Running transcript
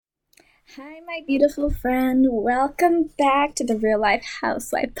Hi, my beautiful friend. Welcome back to the Real Life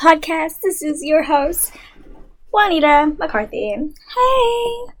Housewife podcast. This is your host, Juanita McCarthy.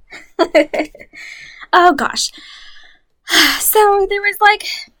 Hey! Oh gosh. So, there was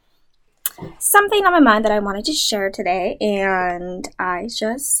something on my mind that I wanted to share today, and I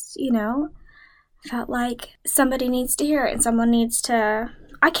just, felt like somebody needs to hear it, and someone needs to.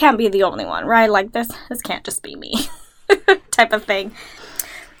 I can't be the only one, right? Like, this can't just be me, type of thing.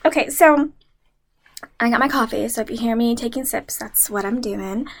 Okay, so I got my coffee, so if you hear me taking sips, that's what I'm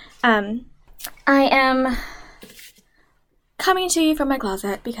doing. I am coming to you from my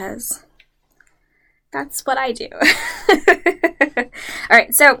closet because that's what I do.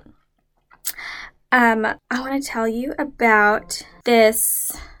 Alright, so I want to tell you about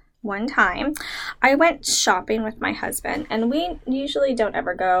this one time. I went shopping with my husband, and we usually don't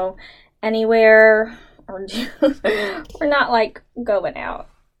ever go anywhere, or we're not going out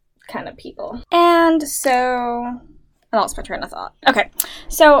kind of people. And so I lost my train of thought. Okay,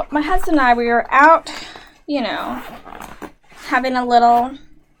 so my husband and I, we were out, having a little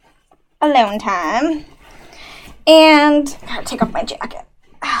alone time, and I gotta take off my jacket.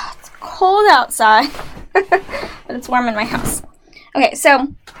 It's cold outside, but it's warm in my house. Okay,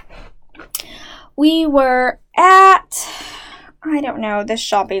 so we were at, I don't know, this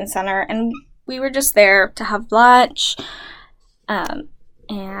shopping center, and we were just there to have lunch,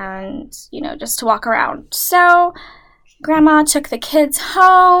 and, just to walk around. So, Grandma took the kids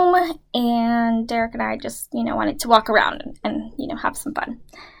home, and Derek and I just, wanted to walk around and have some fun.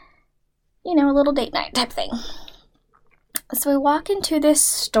 A little date night type thing. So we walk into this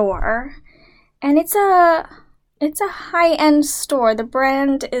store, and it's a high-end store. The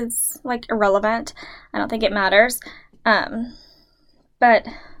brand is, irrelevant. I don't think it matters. But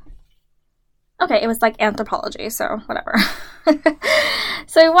okay, it was Anthropologie, so whatever.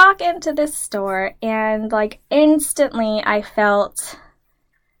 So we walk into this store, and instantly I felt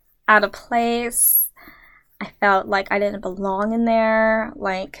out of place. I felt like I didn't belong in there.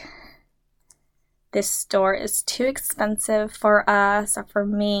 This store is too expensive for us or for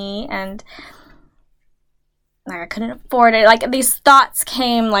me, and I couldn't afford it. These thoughts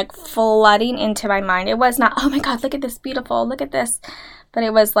came flooding into my mind. It was not, oh my god, look at this beautiful, look at this. But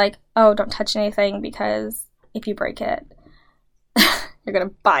it was oh, don't touch anything, because if you break it, you're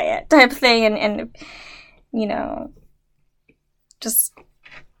gonna buy it type thing, and just,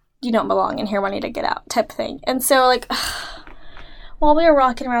 you don't belong in here, want you to get out type thing. And so while we were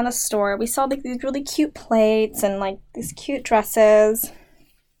walking around the store, we saw these really cute plates and these cute dresses.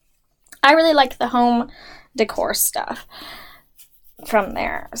 I really liked the home decor stuff from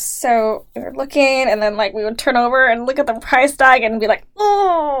there. So we were looking, and then we would turn over and look at the price tag and be like,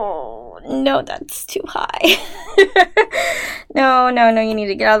 oh no, that's too high. no, you need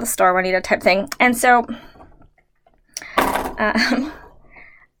to get out of the store, Juanita, type thing. And so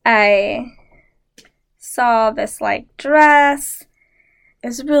I saw this dress. It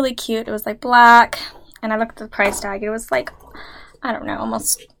was really cute. It was black, and I looked at the price tag. It was I don't know,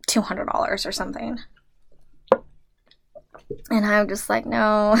 almost $200 or something. And I'm just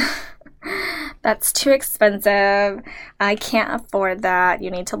no, that's too expensive. I can't afford that. You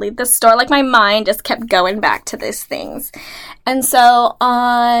need to leave the store. My mind just kept going back to these things. And so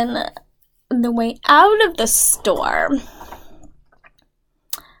on the way out of the store,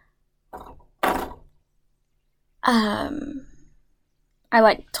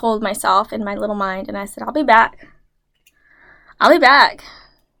 I told myself in my little mind, and I said, I'll be back.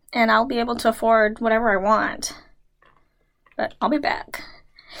 And I'll be able to afford whatever I want. But I'll be back.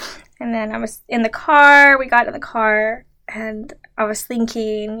 And then I was in the car. We got in the car, and I was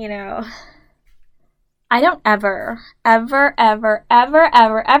thinking, I don't ever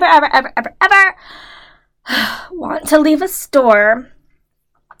want to leave a store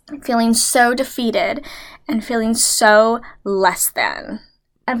feeling so defeated and feeling so less than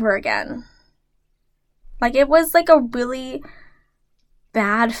ever again. It was a really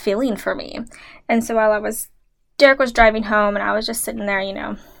bad feeling for me. And so while Derek was driving home, and I was just sitting there,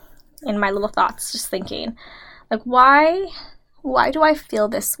 in my little thoughts, just thinking, why do I feel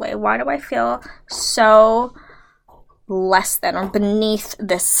this way? Why do I feel so less than or beneath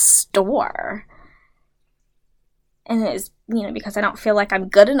this store? And it is, because I don't feel like I'm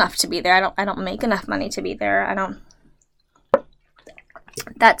good enough to be there. I don't make enough money to be there.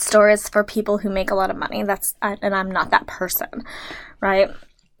 That store is for people who make a lot of money. And I'm not that person, right?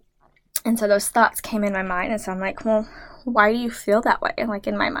 And so those thoughts came in my mind, and so I'm well, why do you feel that way?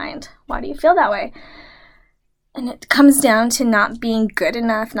 In my mind, why do you feel that way? And it comes down to not being good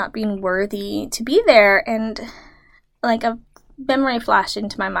enough, not being worthy to be there, and memory flash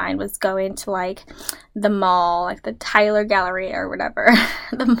into my mind was going to like the mall, like the Tyler Gallery or whatever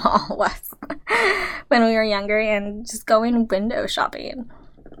the mall was when we were younger, and just going window shopping.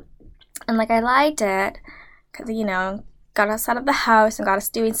 And like I liked it because, you know, got us out of the house and got us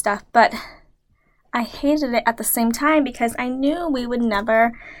doing stuff, but I hated it at the same time because I knew we would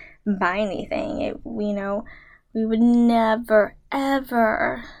never buy anything. You know, we would never,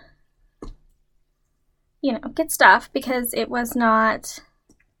 ever, you know, get stuff because it was not,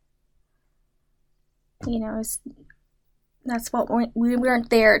 you know, that's what we weren't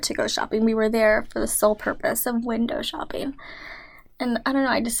there to go shopping. We were there for the sole purpose of window shopping. And I don't know,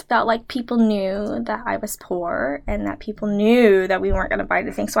 I just felt like people knew that I was poor and that people knew that we weren't going to buy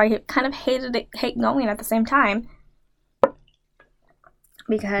anything. So I kind of hate going at the same time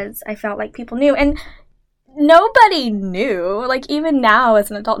because I felt like people knew. And nobody knew. Like, even now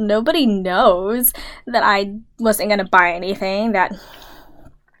as an adult, nobody knows that I wasn't going to buy anything. That,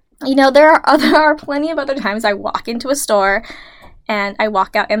 you know, there are plenty of other times I walk into a store and I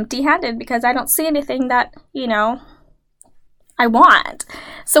walk out empty-handed because I don't see anything that, you know, I want.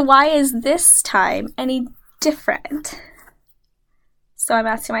 So why is this time any different? So I'm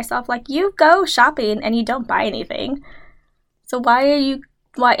asking myself, like, you go shopping and you don't buy anything. So why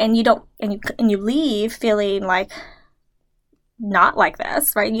and you leave feeling like not like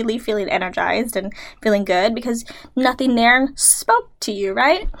this, right? You leave feeling energized and feeling good because nothing there spoke to you,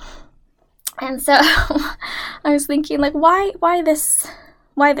 right? And so I was thinking, like, why this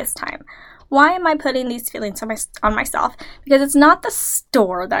time? Why am I putting these feelings on myself? Because it's not the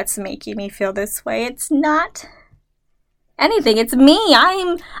store that's making me feel this way. It's not anything. It's me.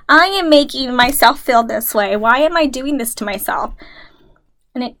 I am making myself feel this way. Why am I doing this to myself?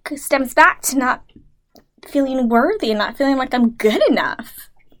 And it stems back to not feeling worthy and not feeling like I'm good enough.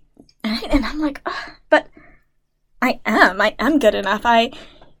 Right? And I'm like, but I am good enough. And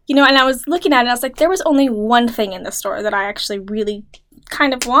I was looking at it, I was like, there was only one thing in the store that I actually really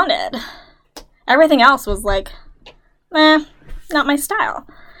kind of wanted. Everything else was like, not my style.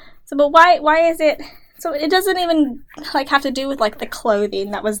 So, but why is it, so it doesn't even, like, have to do with, like, the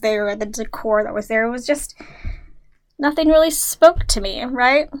clothing that was there or the decor that was there. It was just, nothing really spoke to me,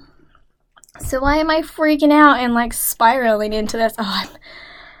 right? So why am I freaking out and, like, spiraling into this,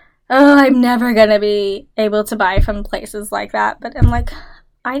 I'm never gonna be able to buy from places like that. But I'm like,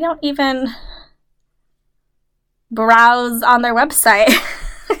 I don't even browse on their website.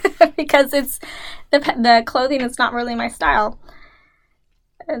 Because it's the clothing is not really my style.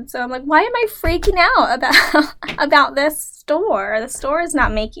 And so I'm like, why am I freaking out about this store? The store is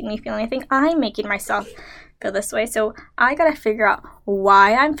not making me feel anything. I'm making myself feel this way. So I gotta figure out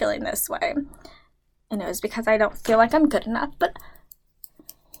why I'm feeling this way. And it was because I don't feel like I'm good enough. But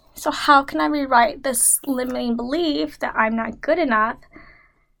so how can I rewrite this limiting belief that I'm not good enough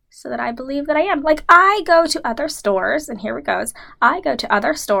so that I believe that I am? Like, I go to other stores, and here it goes. I go to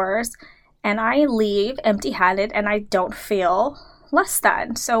other stores, and I leave empty-handed, and I don't feel less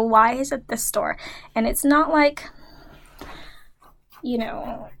than. So why is it this store? And it's not like,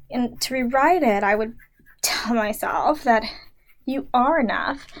 and to rewrite it, I would tell myself that you are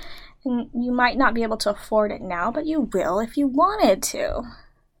enough, and you might not be able to afford it now, but you will if you wanted to.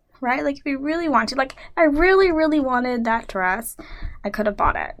 Right? Like, if you really wanted, like, I really, really wanted that dress, I could have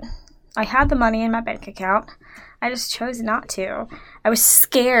bought it. I had the money in my bank account. I just chose not to. I was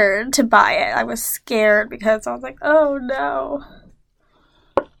scared to buy it. I was scared because I was like, oh no.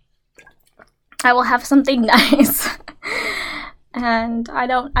 I will have something nice. And I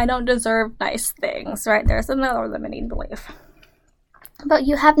don't deserve nice things, right? There's another limiting belief. But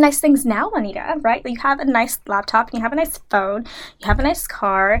you have nice things now, Juanita, right? You have a nice laptop, you have a nice phone, you have a nice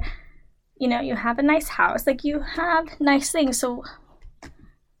car, you have a nice house. Like, you have nice things. So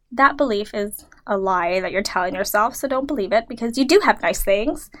that belief is a lie that you're telling yourself. So don't believe it, because you do have nice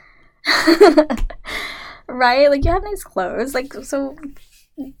things. Right? Like, you have nice clothes. Like, so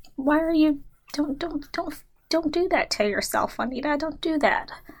why are you, don't do that to yourself, Juanita. Don't do that.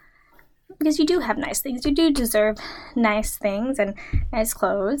 Because you do have nice things. You do deserve nice things and nice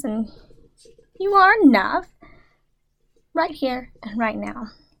clothes. And you are enough right here and right now.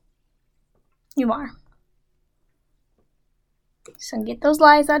 You are. So get those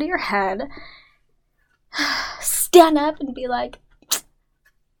lies out of your head. Stand up and be like,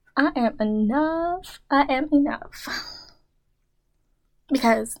 I am enough. I am enough.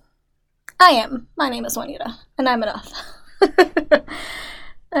 Because I am. My name is Juanita. And I'm enough.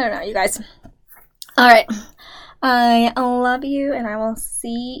 I don't know, you guys. Alright. I love you, and I will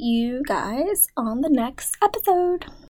see you guys on the next episode.